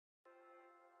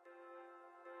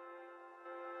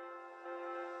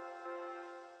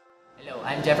Hello,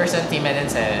 I'm Jefferson T.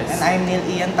 Meneses. And I'm Neil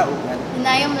Ian Taugan. And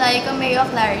I am Laika May of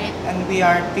Larit. And we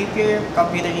are fifth-year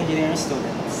computer engineering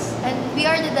students. And we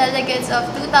are the delegates of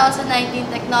 2019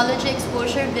 Technology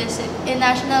Exposure Visit in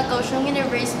National Kaohsiung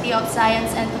University of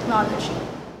Science and Technology.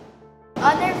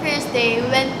 On our first day,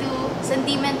 we went to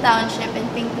Santiman Township in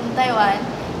Pingtung, Taiwan.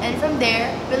 And from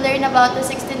there, we learned about the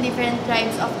 16 different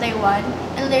tribes of Taiwan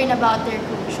and learned about their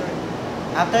culture.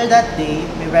 After that day,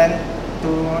 we went to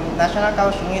National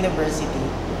Kaohsiung University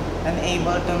and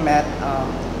able to meet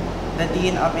the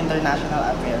Dean of International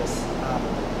Affairs.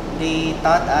 They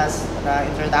taught us the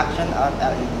introduction of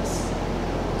LEDs.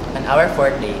 On our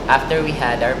fourth day, after we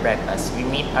had our breakfast, we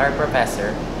meet our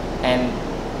professor and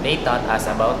they taught us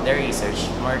about their research,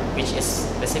 which is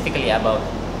specifically about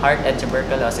heart and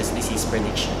tuberculosis disease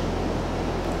prediction.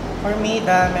 For me,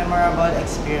 the memorable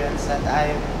experience that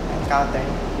I've encountered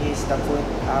is the food.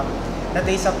 The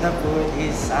taste of the food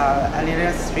is a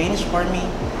little strange for me,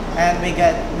 and we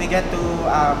get to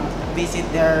visit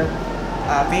their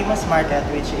famous market,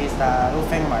 which is the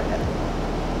Rufeng market.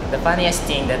 The funniest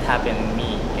thing that happened to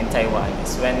me in Taiwan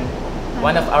is when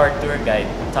one of our tour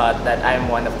guide thought that I'm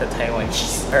one of the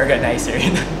Taiwanese organizer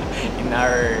in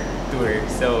our tour.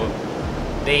 So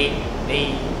they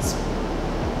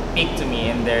speak to me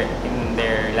in their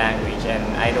language,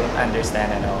 and I don't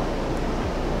understand at all.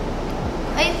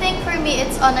 I think for me,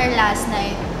 it's on our last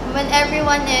night when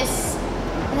everyone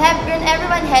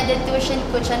headed to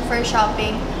Shinkuchan for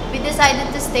shopping. We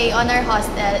decided to stay on our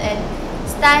hostel, and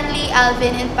Stanley,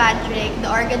 Alvin, and Patrick,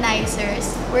 the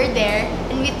organizers, were there,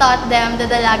 and we taught them the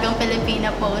Dalagang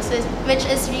Pilipina pose, which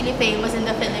is really famous in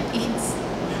the Philippines.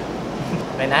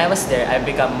 When I was there, I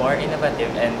become more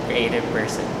innovative and creative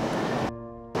person.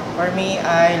 For me,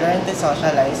 I learned to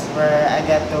socialize, where I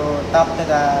get to talk to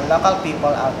the local people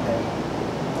out there.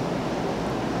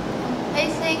 I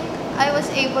think I was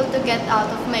able to get out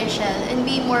of my shell and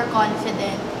be more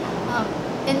confident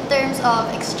in terms of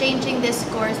exchanging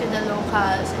discourse with the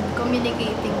locals and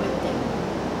communicating with them.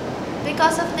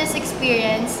 Because of this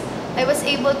experience, I was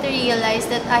able to realize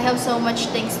that I have so much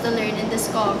things to learn and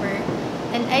discover,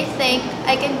 and I think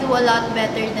I can do a lot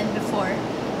better than before.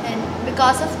 And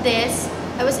because of this,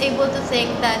 I was able to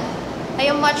think that I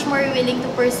am much more willing to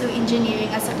pursue engineering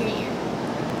as a career.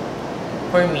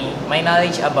 For me, my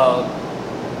knowledge about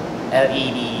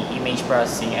LED, image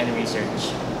processing, and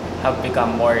research have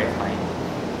become more refined.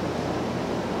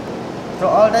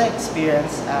 Through all the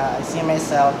experience, I see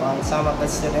myself on some of the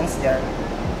students there.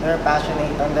 They're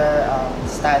passionate on their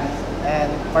study,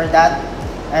 and for that,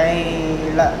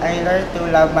 I learned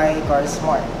to love my course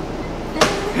more.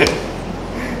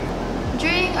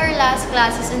 During our last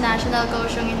classes in National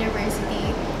Kaohsiung University,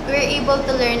 we were able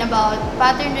to learn about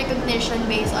pattern recognition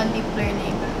based on deep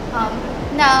learning.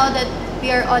 Now that we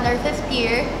are on our fifth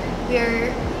year,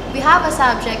 we have a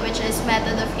subject which is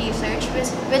method of research,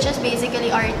 which is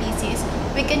basically our thesis.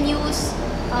 We can use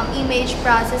image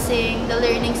processing, the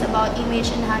learnings about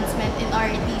image enhancement in our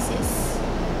thesis.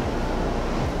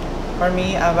 For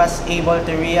me, I was able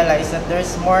to realize that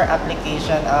there's more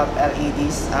application of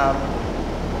LEDs.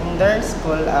 In their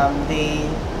school, they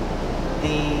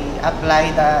apply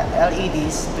the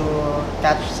LEDs to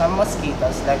catch some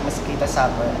mosquitoes, like mosquito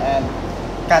zapper, and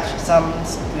catch some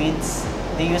squids.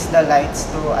 They use the lights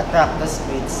to attract the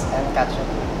squids and catch it.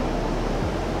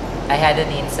 I had an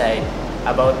insight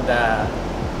about the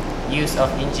use of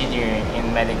engineering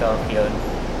in medical field,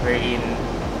 wherein,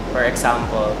 for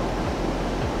example,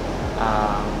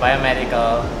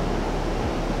 biomedical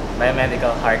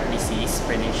heart disease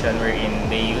prediction, wherein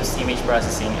they use image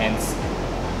processing and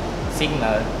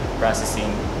signal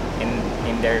processing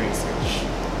in their research.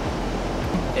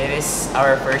 It is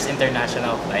our first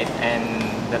international flight, and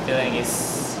the feeling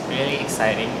is really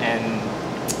exciting, and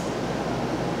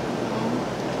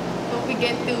We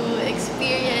get to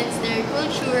experience their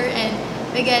culture, and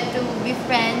we get to be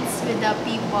friends with the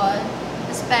people,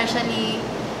 especially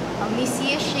Miss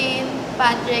Yishin,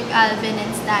 Patrick, Alvin,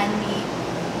 and Stanley.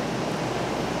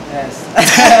 Yes.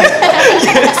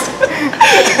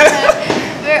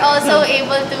 We're also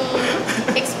able to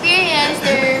experience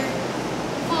their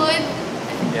food.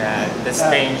 yeah, the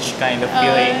strange kind of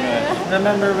feeling.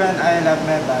 Remember when I left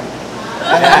my bag?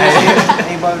 I was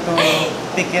able to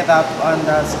pick it up on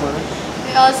the school.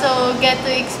 We also get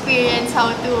to experience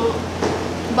how to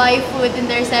buy food in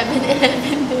their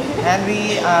 7-Eleven there. And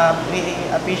we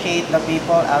appreciate the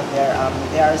people out there.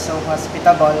 They are so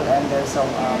hospitable, and they're so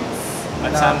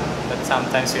But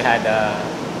sometimes we had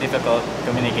difficult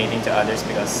communicating to others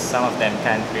because some of them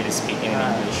can't really speak in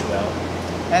English well.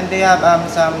 and they have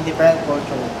some different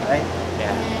culture, right?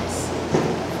 Yeah. Yes.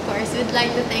 Of course, we'd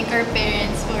like to thank our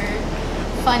parents for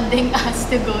funding us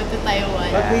to go to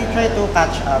Taiwan. But we try to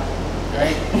catch up,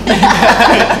 right?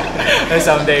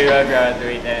 Someday we'll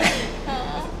graduate and